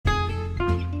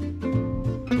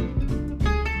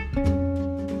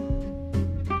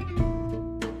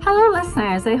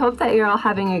listeners. I hope that you're all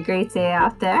having a great day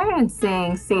out there and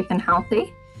staying safe and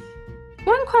healthy.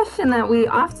 One question that we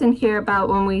often hear about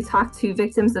when we talk to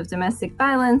victims of domestic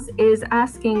violence is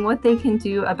asking what they can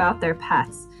do about their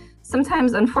pets.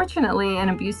 Sometimes, unfortunately, in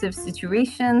abusive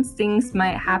situations, things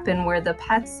might happen where the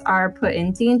pets are put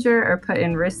in danger or put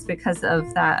in risk because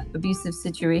of that abusive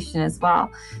situation as well.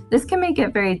 This can make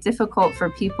it very difficult for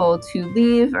people to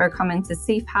leave or come into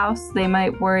safe house. They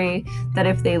might worry that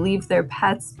if they leave their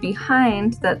pets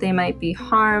behind, that they might be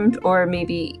harmed or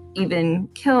maybe even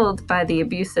killed by the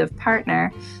abusive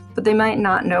partner, but they might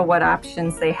not know what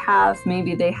options they have.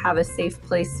 Maybe they have a safe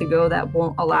place to go that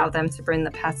won't allow them to bring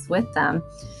the pets with them.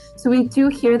 So we do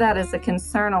hear that as a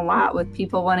concern a lot with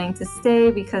people wanting to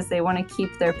stay because they want to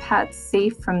keep their pets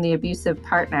safe from the abusive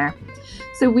partner.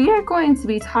 So we are going to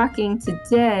be talking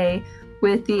today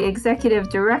with the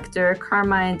Executive Director,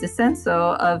 Carmine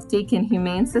DeCenso of Dakin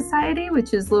Humane Society,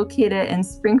 which is located in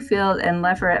Springfield and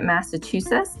Leverett,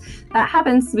 Massachusetts. That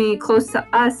happens to be close to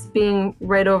us, being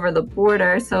right over the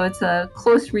border, so it's a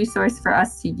close resource for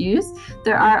us to use.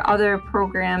 There are other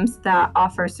programs that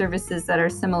offer services that are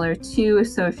similar too,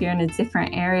 so if you're in a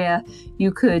different area,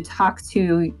 you could talk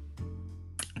to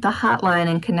the hotline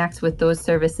and connect with those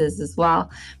services as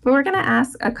well. But we're going to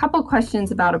ask a couple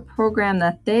questions about a program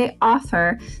that they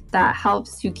offer that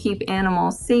helps to keep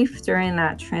animals safe during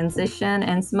that transition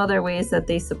and some other ways that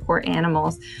they support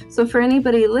animals. So for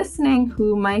anybody listening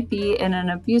who might be in an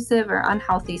abusive or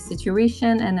unhealthy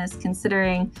situation and is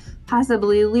considering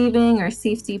possibly leaving or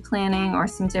safety planning or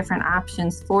some different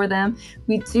options for them,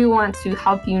 we do want to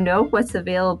help you know what's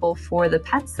available for the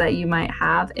pets that you might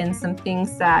have and some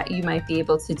things that you might be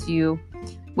able to do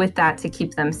with that to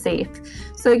keep them safe.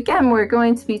 So again, we're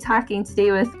going to be talking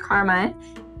today with Carmine.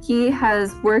 He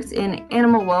has worked in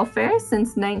animal welfare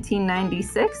since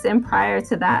 1996, and prior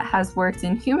to that has worked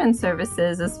in human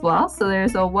services as well. So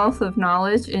there's a wealth of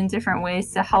knowledge in different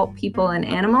ways to help people and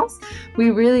animals. We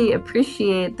really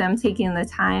appreciate them taking the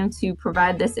time to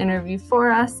provide this interview for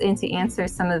us and to answer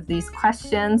some of these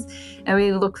questions. And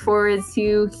we look forward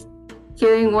to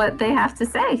hearing what they have to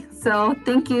say. So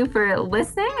thank you for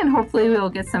listening, and hopefully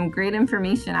we'll get some great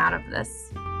information out of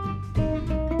this.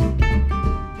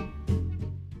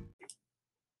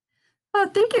 Well,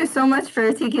 thank you so much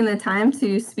for taking the time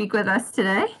to speak with us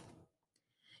today.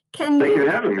 Thank you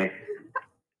for having me.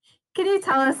 Can you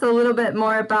tell us a little bit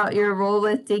more about your role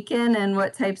with Dakin and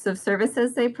what types of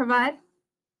services they provide?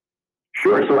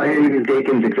 Sure. So I am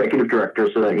Dakin's Executive Director,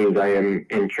 so that means I am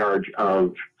in charge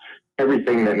of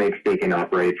everything that makes Dakin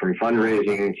operate, from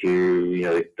fundraising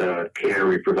to the care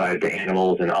we provide to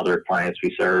animals and other clients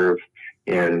we serve,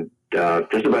 and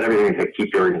just about everything to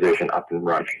keep the organization up and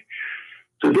running.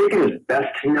 So Dakin is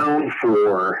best known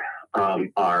for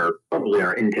our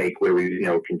intake, where we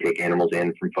can take animals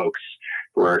in from folks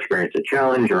who are experiencing a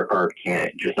challenge or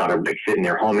can't just not a big fit in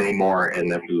their home anymore,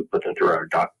 and then we put them through our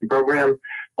adoption program.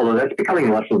 Although that's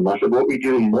becoming less and less of what we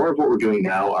do. More of what we're doing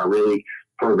now are really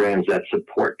programs that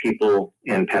support people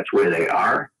and pets where they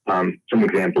are. Some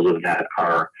examples of that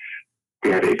are we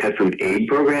have a pet food aid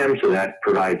program, so that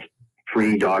provides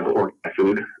free dog or cat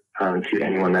food to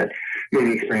anyone that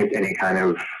maybe experience any kind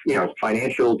of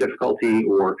financial difficulty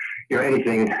or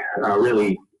anything.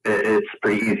 Really, it's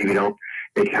pretty easy. We don't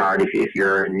make it hard. If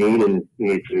you're in need and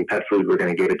need some pet food, we're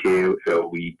going to give it to you. So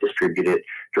we distribute it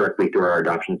directly through our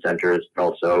adoption centers, but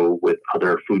also with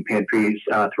other food pantries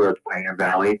throughout the Pioneer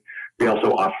Valley. We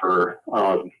also offer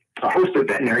a host of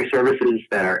veterinary services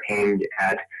that are aimed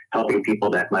at helping people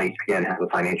that might, again, have a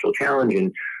financial challenge.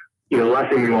 And the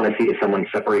last thing we want to see is someone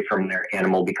separate from their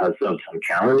animal because of some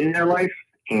challenge in their life.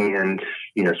 And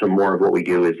so more of what we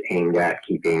do is aimed at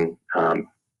keeping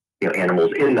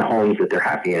animals in the homes that they're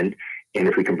happy in. And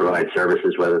if we can provide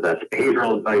services, whether that's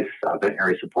behavioral advice,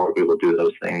 veterinary support, we will do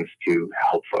those things to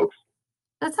help folks.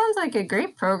 That sounds like a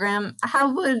great program.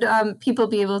 How would people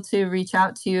be able to reach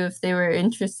out to you if they were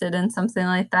interested in something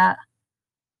like that?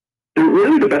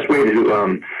 Really, the best way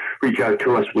to reach out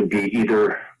to us would be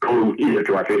either go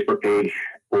to our Facebook page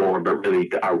but really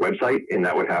to our website, and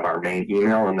that would have our main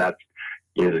email, and that's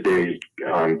they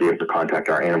be able to contact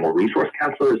our animal resource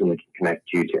counselors, and we can connect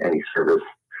you to any service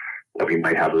that we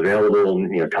might have available,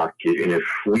 and talk to you. And if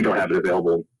we don't have it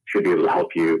available, should be able to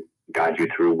help you, guide you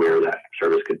through where that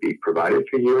service could be provided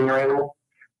for you and your animal.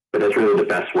 But that's really the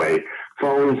best way.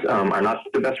 Phones are not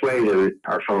the best way.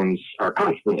 Our phones are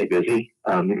constantly busy.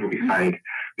 We find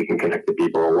we can connect to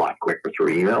people a lot quicker through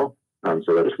email.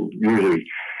 So that's usually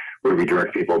where we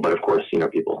direct people. But of course,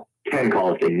 people can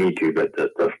call if they need to, but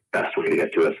the best way to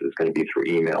get to us is going to be through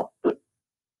email.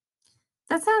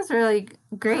 That sounds really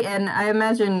great, and I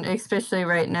imagine, especially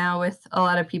right now, with a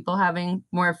lot of people having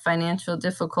more financial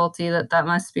difficulty, that that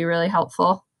must be really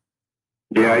helpful.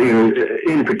 Yeah,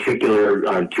 in particular,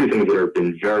 two things that have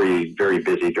been very, very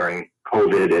busy during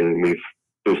COVID, and we've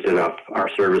boosted up our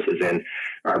services in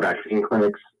our vaccine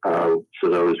clinics. So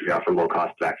those we offer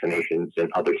low-cost vaccinations and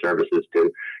other services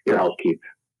to help keep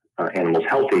animals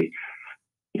healthy.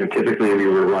 Typically we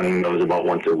were running those about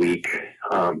once a week.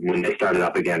 When they started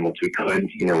up again, once we could,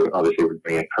 obviously we're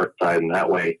doing it curbside, and that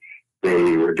way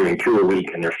they were doing two a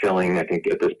week, and they're filling. I think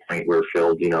at this point we're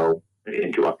filled,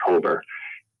 into October.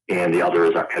 And the other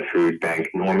is our pet food bank.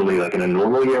 Normally, like in a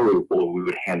normal year, we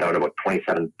would hand out about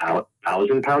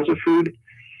 27,000 pounds of food.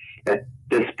 At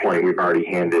this point, we've already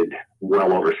handed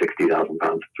well over 60,000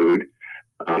 pounds of food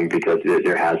because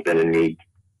there has been a need.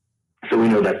 So we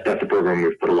know that that's a program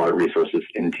we've put a lot of resources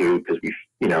into because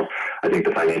I think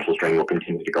the financial strain will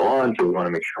continue to go on. So we want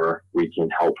to make sure we can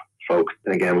help folks.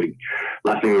 And again,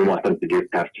 last thing we want them to do is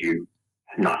have to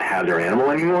not have their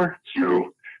animal anymore.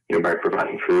 So by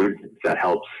providing food, that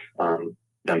helps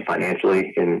them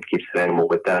financially and keeps the animal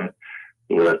with them.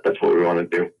 That's what we want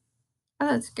to do. Oh,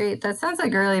 that's great. That sounds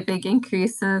like a really big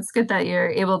increase, and it's good that you're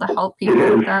able to help It people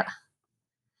with is. that.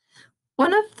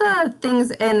 One of the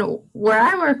things, and where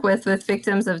I work with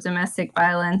victims of domestic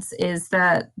violence, is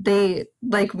that they,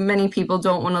 like many people,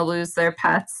 don't want to lose their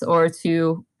pets or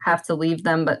to have to leave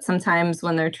them. But sometimes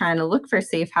when they're trying to look for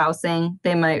safe housing,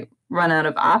 they might run out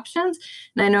of options.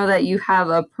 And I know that you have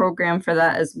a program for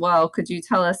that as well. Could you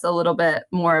tell us a little bit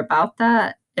more about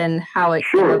that and how it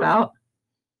came Sure. about?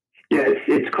 Yeah,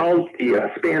 it's called the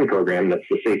SPAN program. That's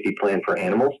the Safety Plan for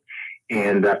Animals,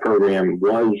 and that program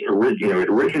it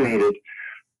originated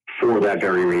for that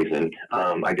very reason.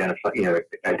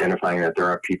 Identifying that there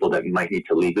are people that might need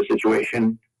to leave the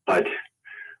situation, but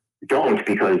don't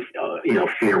because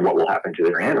fear what will happen to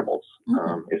their animals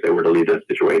if they were to leave that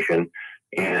situation.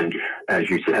 And as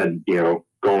you said,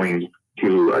 going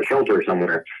to a shelter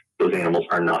somewhere, those animals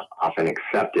are not often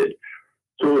accepted.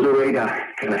 So it was a way to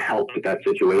kind of help with that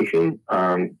situation.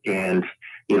 And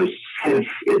since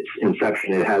its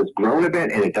inception, it has grown a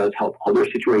bit, and it does help other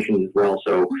situations as well.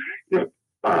 So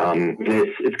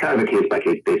it's kind of a case by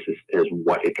case basis as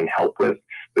what it can help with.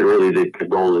 But really, the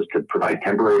goal is to provide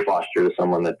temporary foster to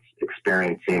someone that's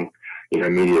experiencing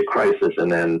immediate crisis, and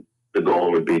then the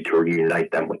goal would be to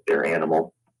reunite them with their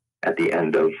animal at the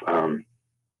end of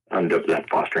that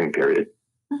fostering period.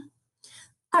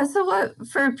 So what,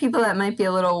 for people that might be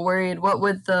a little worried, what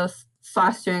would the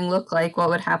fostering look like? What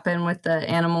would happen with the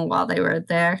animal while they were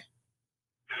there?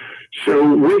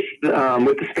 So with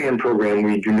the SPAN program,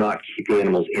 we do not keep the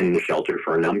animals in the shelter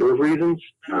for a number of reasons.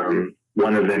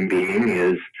 One of them being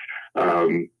is,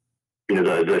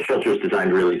 the shelter is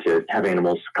designed really to have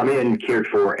animals come in, cared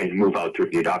for, and move out through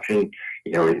the adoption.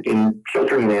 In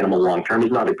sheltering an animal long term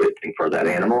is not a good thing for that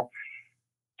animal.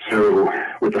 So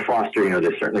with the foster,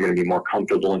 they're certainly going to be more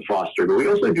comfortable in foster. But we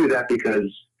also do that because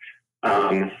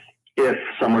if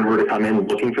someone were to come in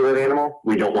looking for that animal,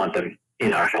 we don't want them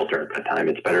in our shelter at that time.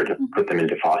 It's better to put them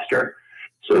into foster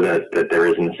so that there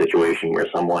isn't a situation where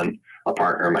a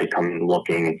partner might come in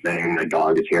looking and saying, my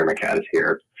dog is here, my cat is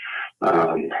here.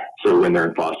 So when they're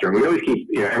in foster, and we always keep,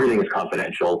 everything is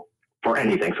confidential for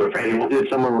anything. So if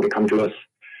someone were to come to us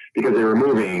because they were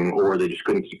moving or they just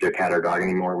couldn't keep their cat or dog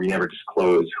anymore, we never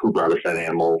disclose who brought us that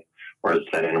animal or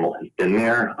that animal has been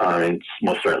there. And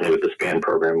most certainly with the SPAN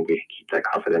program, we keep that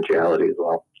confidentiality as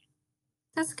well.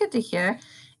 That's good to hear.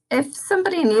 If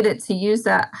somebody needed to use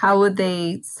that, how would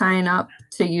they sign up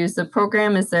to use the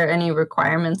program? Is there any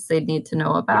requirements they'd need to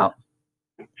know about?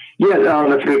 Yeah,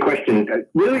 that's a good question.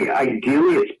 Really,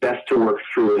 ideally, it's best to work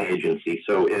through an agency.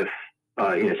 So if,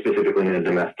 specifically in a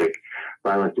domestic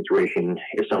violence situation,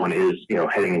 if someone is,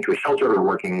 heading into a shelter or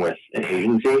working with an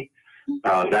agency,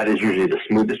 that is usually the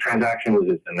smoothest transaction,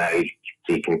 and that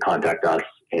agency can contact us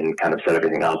and kind of set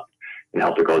everything up and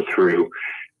help it go through.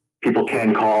 People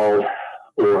can call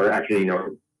or actually,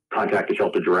 contact the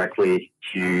shelter directly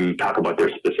to talk about their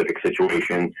specific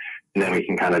situation, and then we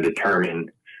can kind of determine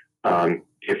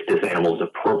if this animal is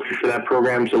appropriate for that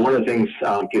program. So one of the things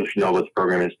people should know about the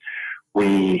program is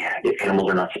if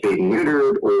animals are not spayed and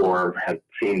neutered or have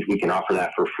vaccines, we can offer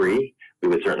that for free. We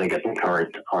would certainly get them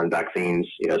current on vaccines,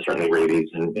 certainly rabies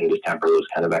and distemper, those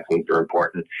kind of vaccines are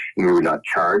important, and we would not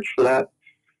charge for that.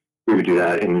 We would do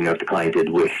that, and if the client did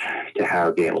wish to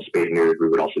have the animal spayed and neutered, we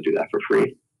would also do that for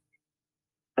free.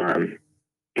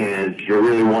 And you're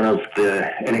really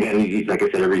and again, like I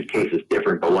said, every case is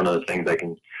different, but one of the things I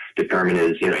can determine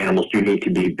is, animals do need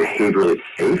to be behaviorally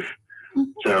safe.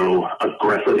 So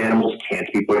aggressive animals can't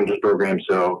be put into this program.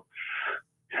 So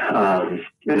And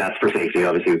that's for safety.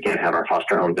 Obviously, we can't have our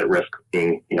foster homes at risk of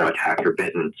being, attacked or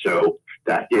bitten. So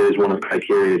that is one of the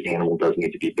criteria. The animal does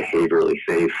need to be behaviorally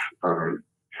safe.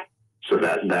 So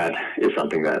that is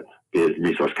something that the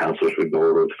resource counselors would go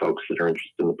over with folks that are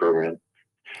interested in the program.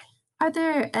 Are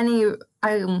there any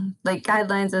like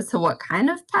guidelines as to what kind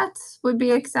of pets would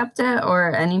be accepted,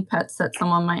 or any pets that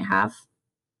someone might have?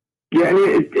 Yeah, I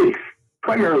mean, it's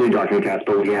primarily dogs and cats,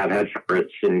 but we have had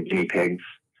ferrets and guinea pigs.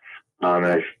 And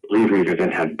I believe we've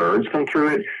even had birds come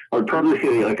through it. I would probably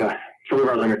say some of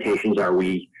our limitations are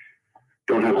we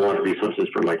don't have a lot of resources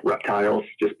for like reptiles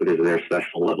just because of their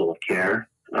special level of care.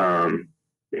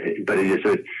 But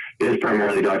it is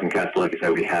primarily dogs and cats. But like I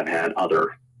said, we have had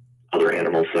other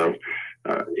animals, so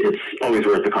it's always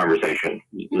worth the conversation,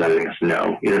 letting us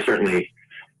know. Certainly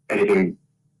anything,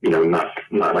 not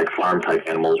like farm type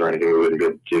animals or anything we wouldn't be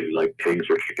able to do, like pigs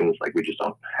or chickens. Like we just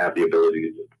don't have the ability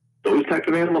to do those types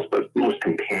of animals, but most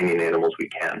companion animals we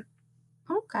can.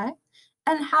 Okay.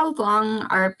 And how long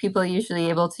are people usually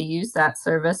able to use that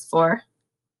service for?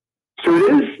 So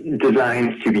it is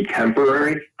designed to be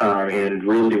temporary, and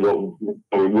really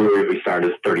where we start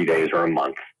is 30 days or a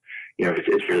month.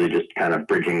 It's really just kind of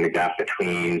bridging the gap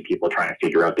between people trying to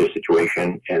figure out their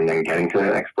situation and then getting to the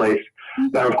next place. Mm-hmm.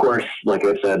 Now, of course, like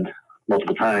I've said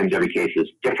multiple times, every case is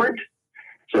different.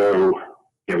 So,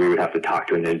 we would have to talk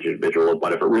to an individual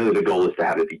about it, but really the goal is to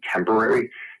have it be temporary,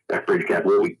 that bridge gap.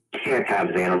 What we can't have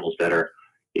is animals that are,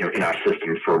 in our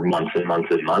system for months and months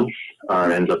and months.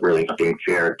 Ends up really not being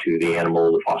fair to the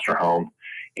animal, the foster home,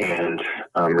 and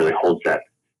really holds that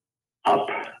up.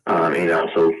 And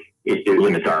also it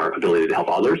limits our ability to help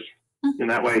others in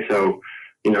that way. So,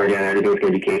 again, everything's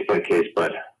going to be case by case,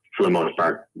 but for the most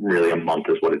part, really a month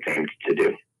is what it's aimed to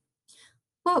do.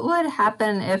 What would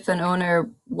happen if an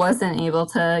owner wasn't able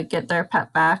to get their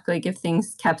pet back, like if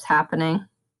things kept happening?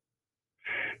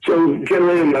 So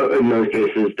generally in those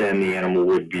cases, then the animal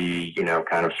would be,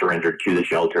 kind of surrendered to the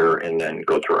shelter and then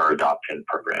go through our adoption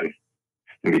program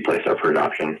and be placed up for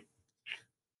adoption.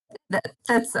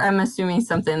 That's, I'm assuming,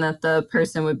 something that the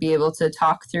person would be able to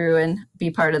talk through and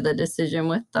be part of the decision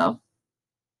with, though.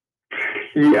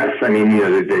 Yes, I mean,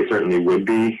 they certainly would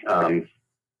be.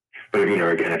 But,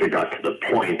 again, if it got to the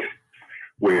point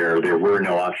where there were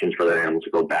no options for that animal to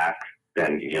go back,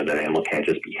 then, that animal can't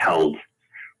just be held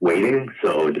waiting.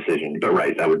 So a decision, but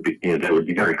right, that would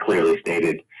be very clearly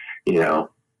stated,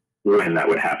 when that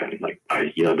would happen. Like,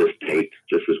 this date,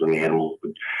 just as when the animal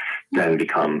would then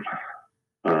become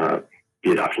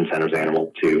the adoption center's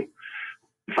animal to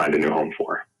find a new home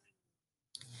for.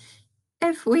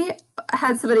 If we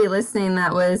had somebody listening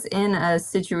that was in a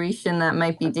situation that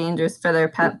might be dangerous for their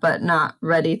pet but not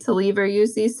ready to leave or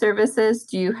use these services,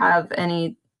 do you have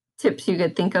any tips you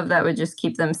could think of that would just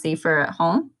keep them safer at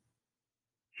home?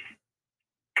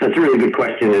 That's a really good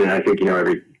question, and I think,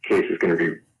 every case is going to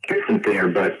be different there,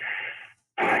 but,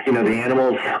 the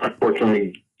animals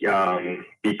unfortunately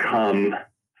become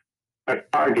a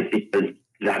target because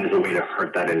that is a way to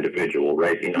hurt that individual,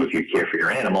 right? If you care for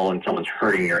your animal and someone's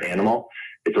hurting your animal,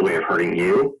 it's a way of hurting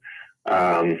you.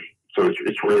 So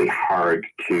it's really hard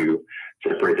to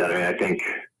separate that. I mean, I think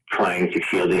trying to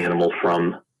shield the animal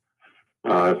from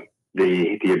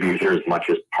the abuser as much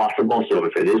as possible. So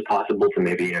if it is possible to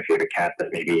maybe, if you have a cat, that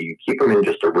maybe you keep them in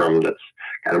just a room that's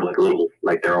kind of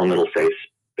like their own little safe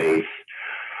space,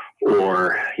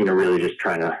 or, really just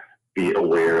trying to be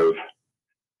aware of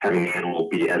having the animal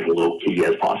be as low key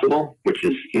as possible, which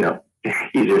is,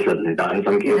 easier said than done in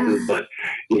some cases. But,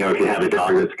 if you have a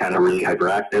dog that's kind of really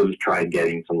hyperactive, try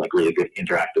getting some like really good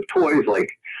interactive toys like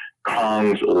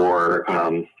Kongs, or,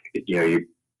 you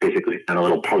basically kind of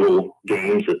little puzzle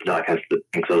games that the dog has to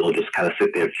think, so they'll just kind of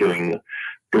sit there chewing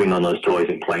on those toys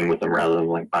and playing with them rather than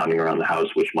like bounding around the house,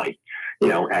 which might,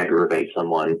 aggravate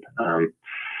someone.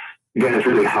 Again, it's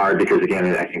really hard because, again,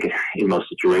 I think in most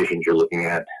situations you're looking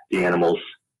at the animals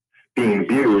being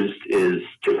abused is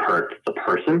to hurt the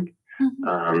person.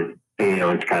 Mm-hmm. And,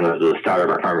 it's kind of the start of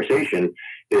our conversation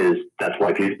is that's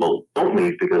why people don't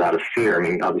leave, because out of fear. I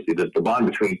mean, obviously the bond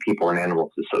between people and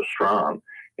animals is so strong,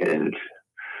 and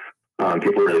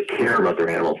people really care about their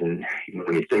animals. And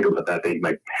when you think about that, they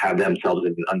might have themselves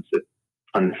in an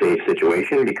unsafe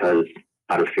situation because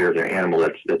out of fear of their animal.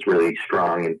 That's really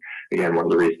strong. And again, one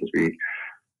of the reasons we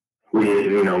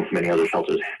many other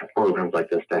shelters have programs like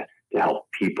this to help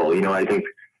people. I think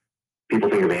people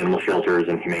think of animal shelters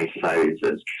and humane societies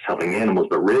as just helping animals,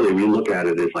 but really we look at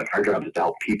it as like our job is to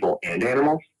help people and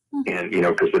animals. And,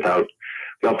 because without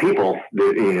people,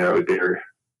 they're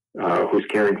who's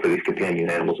caring for these companion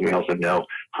animals. And we also know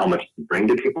how much they bring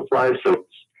to people's lives. So,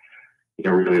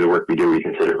 really the work we do, we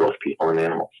consider both people and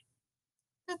animals.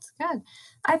 That's good.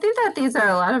 I think that these are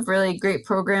a lot of really great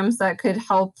programs that could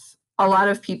help a lot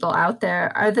of people out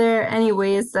there. Are there any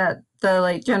ways that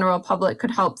the general public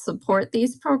could help support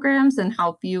these programs and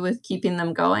help you with keeping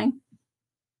them going?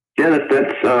 Yeah,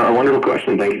 that's a wonderful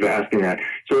question. Thank you for asking that.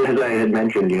 So as I had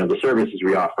mentioned, the services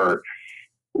we offer,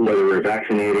 whether we're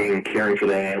vaccinating, caring for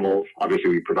the animals, obviously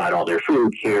we provide all their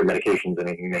food, care, medications,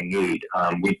 anything they need.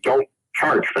 We don't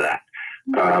charge for that.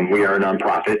 We are a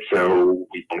nonprofit, so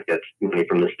we don't get money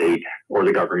from the state or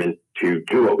the government to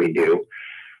do what we do.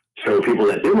 So people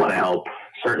that do want to help,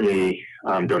 certainly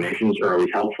donations are always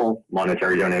helpful.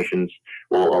 Monetary donations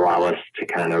will allow us to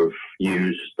kind of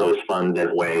use those funds in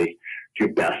a way to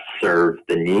best serve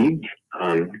the needs.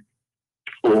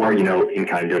 Or,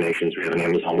 in-kind donations. We have an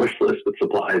Amazon wish list with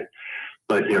supplies.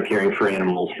 But, caring for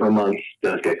animals for a month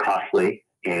does get costly.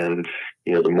 And,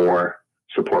 the more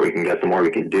support we can get, the more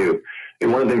we can do.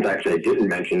 And one of the things actually I didn't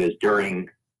mention is during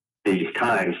these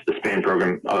times, the SPAN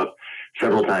program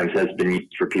several times has been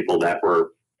used for people that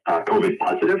were COVID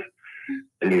positive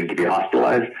and needed to be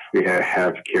hospitalized. We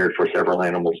have cared for several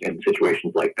animals in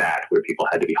situations like that, where people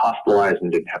had to be hospitalized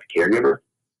and didn't have a caregiver.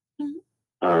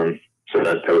 So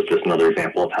that was just another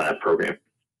example of how that program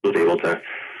was able to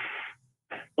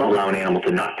allow an animal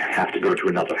to not have to go to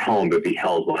another home, but be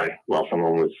held while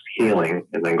someone was healing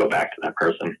and then go back to that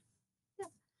person.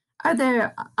 Are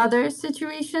there other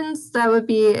situations that would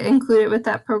be included with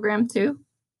that program too?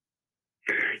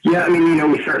 Yeah,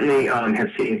 we certainly have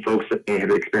seen folks that may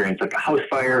have experienced like a house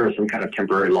fire or some kind of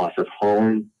temporary loss of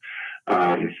home.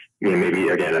 Maybe,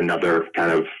 again, another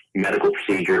kind of medical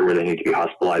procedure where they need to be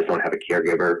hospitalized, don't have a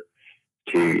caregiver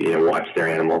to, watch their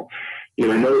animal.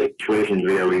 In those situations,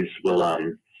 we always will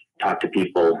talk to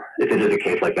people. If it is a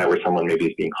case like that where someone maybe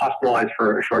is being hospitalized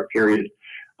for a short period,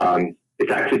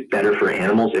 it's actually better for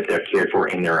animals if they're cared for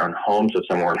in their own home. So if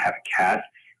someone were to have a cat,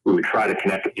 we would try to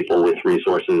connect people with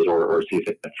resources or see if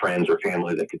they have friends or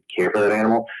family that could care for that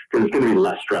animal, because it's going to be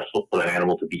less stressful for that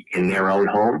animal to be in their own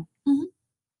home.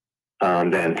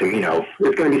 Than to,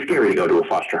 it's going to be scary to go to a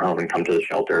foster home and come to the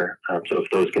shelter. So if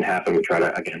those can happen, we try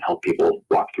to, again, help people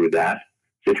walk through that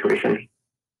situation.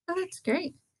 Oh, that's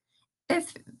great.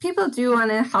 If people do want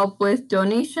to help with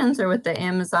donations or with the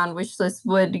Amazon wish list,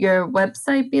 would your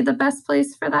website be the best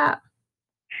place for that?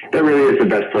 That really is the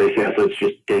best place, yeah. So it's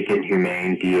just Dakin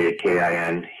Humane,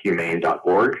 Dakin,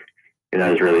 humane.org. And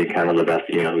that is really kind of the best,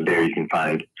 there you can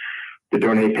find the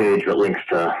donate page that links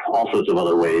to all sorts of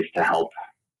other ways to help.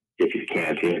 If you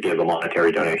can, to give a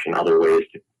monetary donation, other ways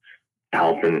to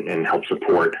help and help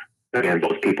support, again,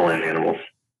 both people and animals.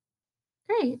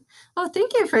 Great. Well,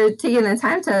 thank you for taking the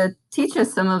time to teach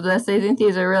us some of this. I think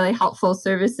these are really helpful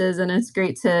services, and it's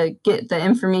great to get the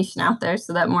information out there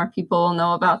so that more people will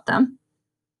know about them.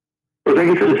 Well,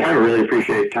 thank you for the time. I really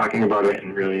appreciate talking about it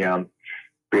and really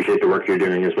appreciate the work you're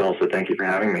doing as well. So thank you for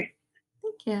having me.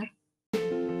 Thank you.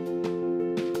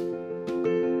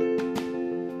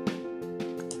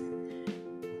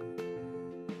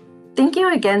 Thank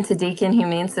you again to Dakin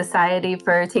Humane Society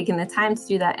for taking the time to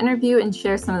do that interview and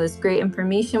share some of this great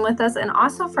information with us, and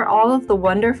also for all of the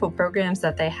wonderful programs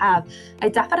that they have. I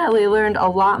definitely learned a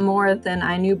lot more than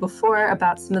I knew before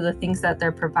about some of the things that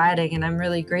they're providing, and I'm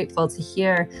really grateful to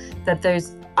hear that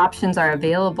there's options are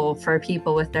available for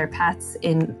people with their pets,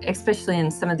 especially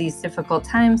in some of these difficult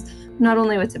times, not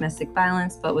only with domestic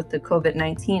violence, but with the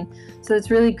COVID-19. So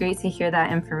it's really great to hear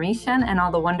that information and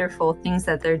all the wonderful things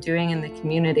that they're doing in the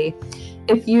community.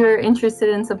 If you're interested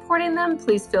in supporting them,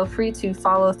 please feel free to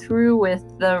follow through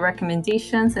with the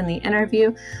recommendations in the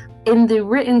interview. In the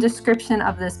written description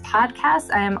of this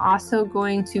podcast, I am also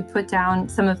going to put down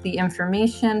some of the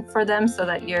information for them so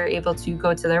that you're able to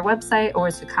go to their website or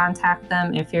to contact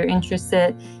them if you're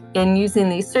interested in using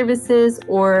these services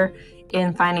or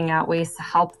in finding out ways to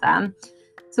help them.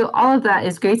 So all of that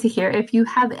is great to hear. If you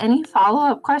have any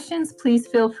follow-up questions, please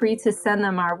feel free to send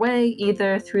them our way,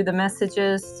 either through the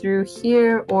messages through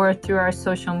here or through our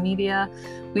social media.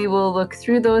 We will look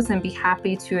through those and be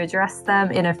happy to address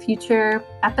them in a future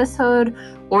episode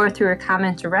or through a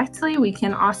comment directly. We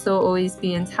can also always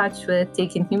be in touch with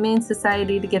Dakin Humane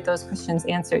Society to get those questions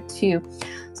answered too.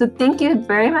 So thank you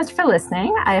very much for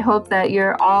listening. I hope that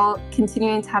you're all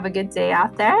continuing to have a good day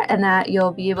out there and that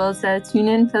you'll be able to tune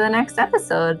in for the next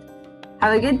episode.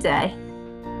 Have a good day.